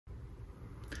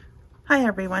Hi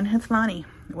everyone, it's Lonnie.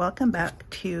 Welcome back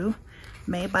to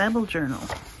May Bible Journal.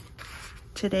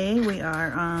 Today we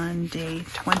are on day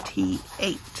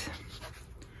 28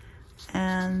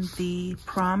 and the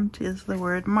prompt is the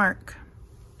word Mark.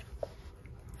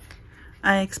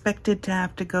 I expected to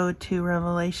have to go to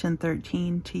Revelation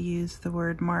 13 to use the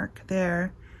word Mark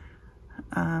there,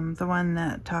 the one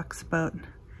that talks about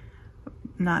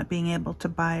not being able to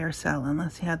buy or sell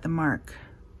unless you had the mark.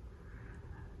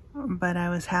 But I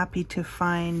was happy to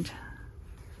find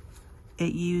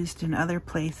it used in other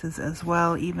places as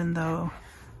well, even though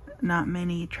not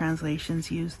many translations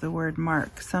use the word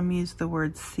mark. Some use the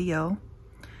word seal.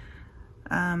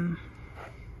 I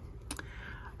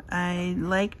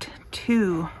liked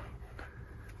two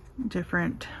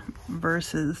different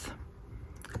verses.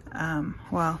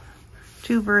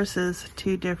 Two verses,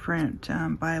 two different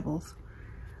Bibles.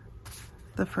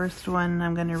 The first one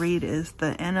I'm going to read is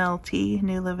the NLT,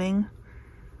 New Living,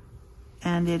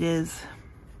 and it is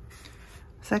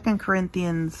 2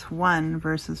 Corinthians 1,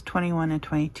 verses 21 and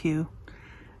 22.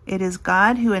 It is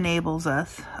God who enables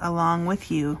us, along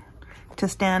with you, to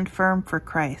stand firm for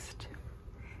Christ.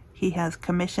 He has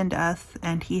commissioned us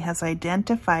and He has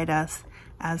identified us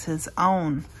as His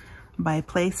own by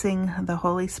placing the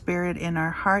Holy Spirit in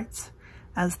our hearts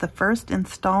as the first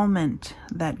installment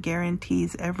that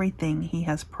guarantees everything He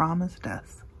has promised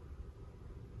us.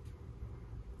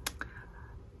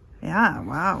 Yeah,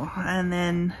 wow. And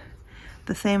then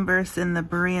the same verse in the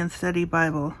Berean Study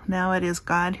Bible. Now it is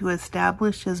God who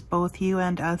establishes both you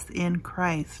and us in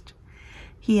Christ.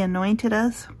 He anointed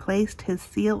us, placed His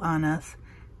seal on us,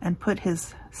 and put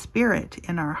His Spirit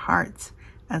in our hearts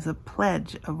as a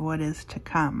pledge of what is to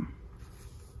come.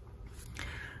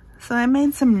 So I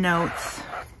made some notes.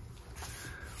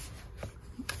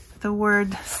 The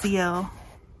word seal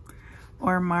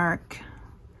or mark,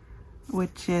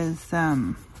 which is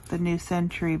the New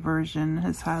Century Version,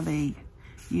 is how they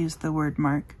use the word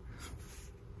mark.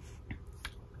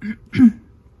 In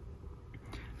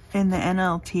the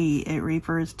NLT, it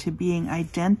refers to being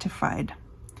identified.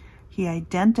 He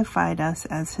identified us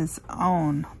as His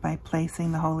own by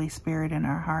placing the Holy Spirit in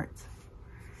our hearts.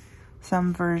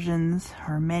 Some versions,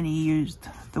 or many, used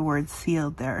the word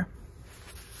sealed there.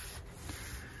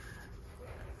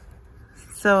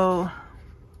 So,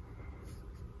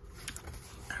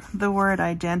 the word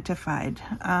identified.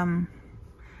 I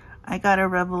got a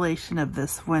revelation of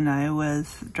this when I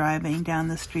was driving down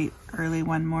the street early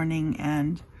one morning,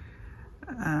 and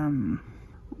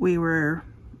we were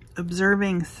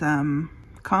observing some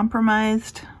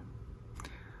compromised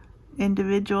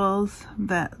individuals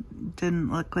that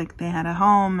didn't look like they had a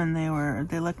home, and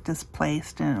they looked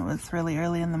displaced, and it was really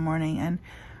early in the morning, and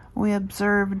we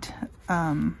observed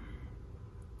some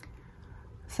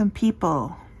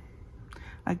people,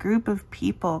 a group of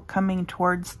people coming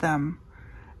towards them,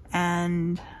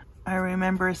 and I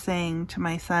remember saying to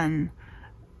my son,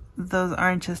 those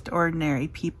aren't just ordinary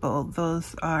people,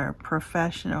 those are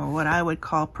professional, what I would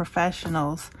call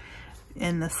professionals,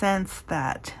 in the sense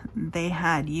that they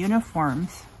had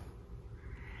uniforms,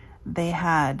 they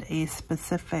had a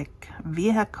specific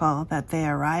vehicle that they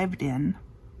arrived in.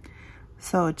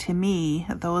 So to me,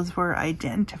 those were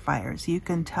identifiers. You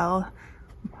can tell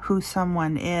who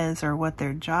someone is or what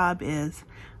their job is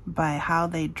by how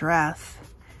they dress,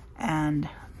 and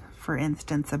for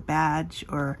instance, a badge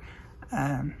or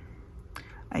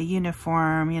a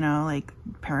uniform, you know, like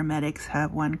paramedics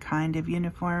have one kind of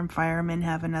uniform, firemen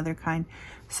have another kind.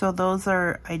 So those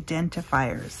are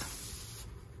identifiers.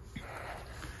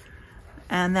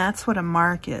 And that's what a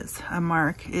mark is. A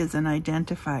mark is an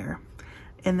identifier.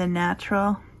 In the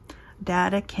natural,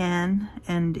 data can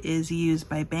and is used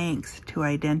by banks to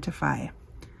identify.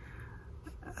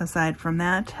 Aside from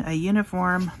that, a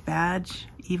uniform, badge,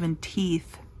 even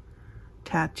teeth,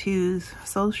 tattoos,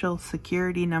 social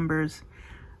security numbers,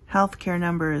 healthcare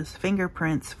numbers,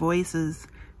 fingerprints, voices,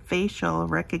 facial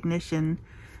recognition,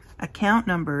 account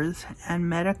numbers, and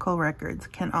medical records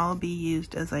can all be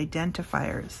used as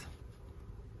identifiers.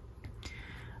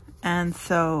 And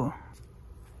so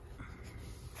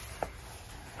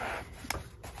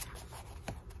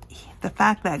the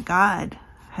fact that God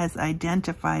has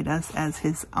identified us as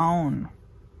His own,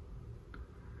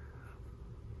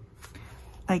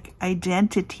 like,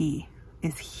 identity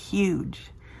is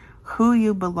huge. Who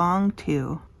you belong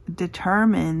to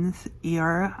determines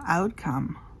your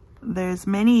outcome. There's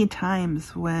many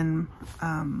times when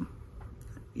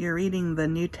you're reading the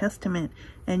New Testament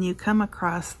and you come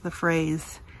across the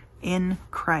phrase, in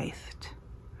Christ.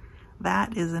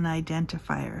 That is an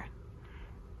identifier.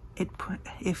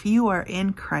 If you are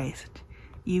in Christ,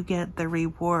 you get the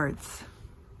rewards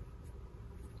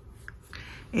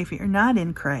If you're not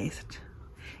in Christ,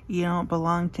 you don't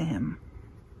belong to him.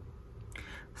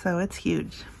 So it's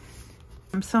huge.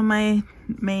 So my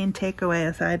main takeaway,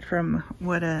 aside from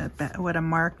what a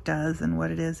mark does and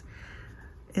what it is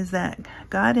that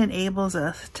God enables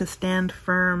us to stand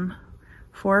firm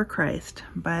for Christ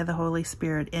by the Holy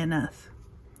Spirit in us.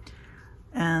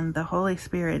 And the Holy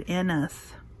Spirit in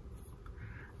us,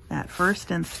 that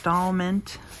first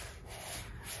installment,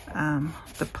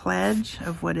 the pledge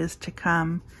of what is to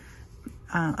come,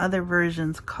 other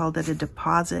versions called it a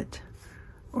deposit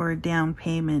or a down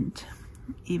payment,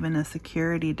 even a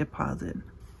security deposit.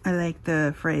 I like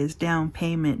the phrase down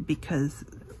payment because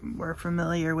we're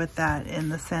familiar with that in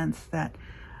the sense that,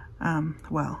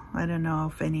 well, I don't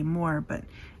know if anymore, but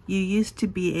you used to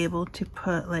be able to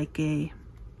put like a,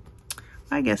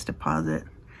 I guess, deposit,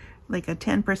 like a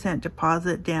 10%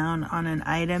 deposit down on an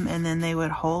item, and then they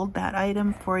would hold that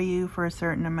item for you for a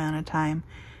certain amount of time,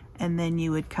 and then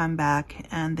you would come back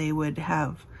and they would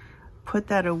have put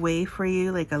that away for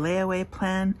you, like a layaway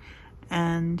plan,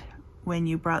 and when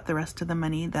you brought the rest of the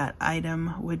money, that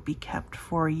item would be kept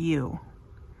for you.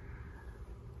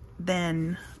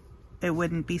 Then it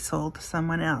wouldn't be sold to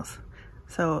someone else.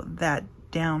 So that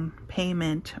down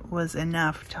payment was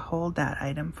enough to hold that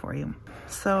item for you.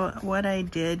 So what I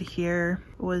did here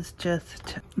was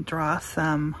just draw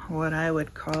some, what I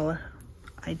would call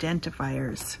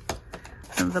identifiers.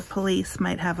 So the police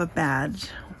might have a badge.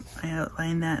 I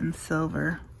outlined that in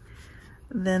silver.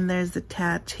 Then there's a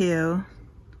tattoo,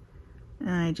 and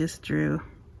I just drew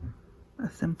a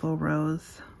simple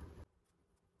rose.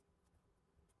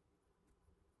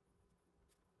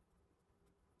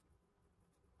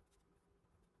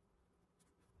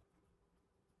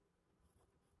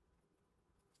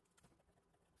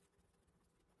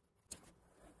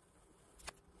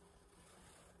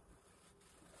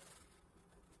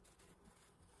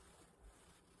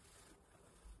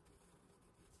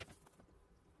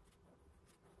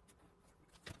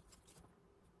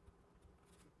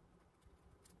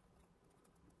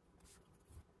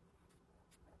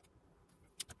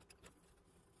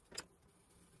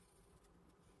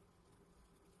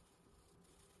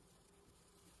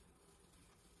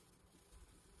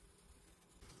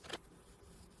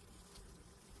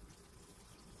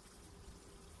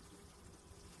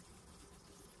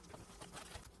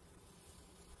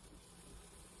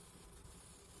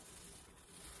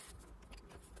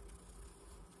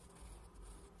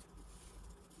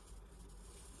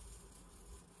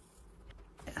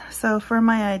 So for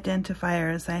my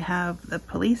identifiers, I have the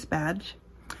police badge,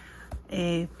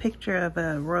 a picture of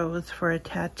a rose for a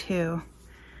tattoo,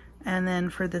 and then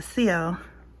for the seal,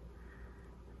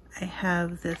 I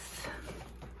have this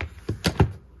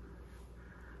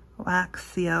wax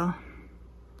seal.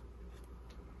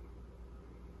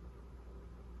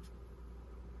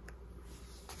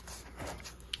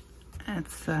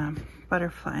 It's a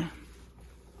butterfly.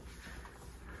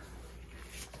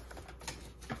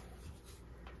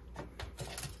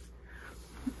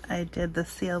 I did the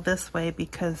seal this way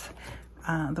because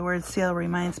the word seal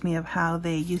reminds me of how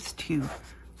they used to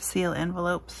seal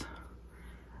envelopes,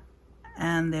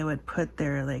 and they would put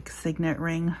their like signet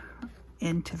ring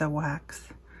into the wax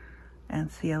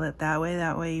and seal it that way.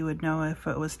 That way you would know if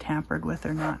it was tampered with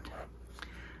or not.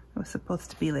 It was supposed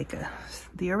to be like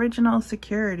the original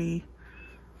security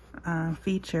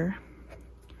feature.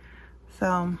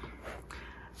 So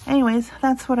anyways,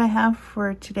 that's what I have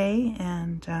for today,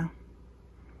 and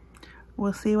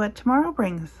we'll see what tomorrow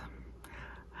brings.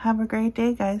 Have a great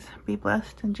day, guys. Be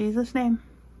blessed in Jesus' name.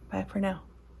 Bye for now.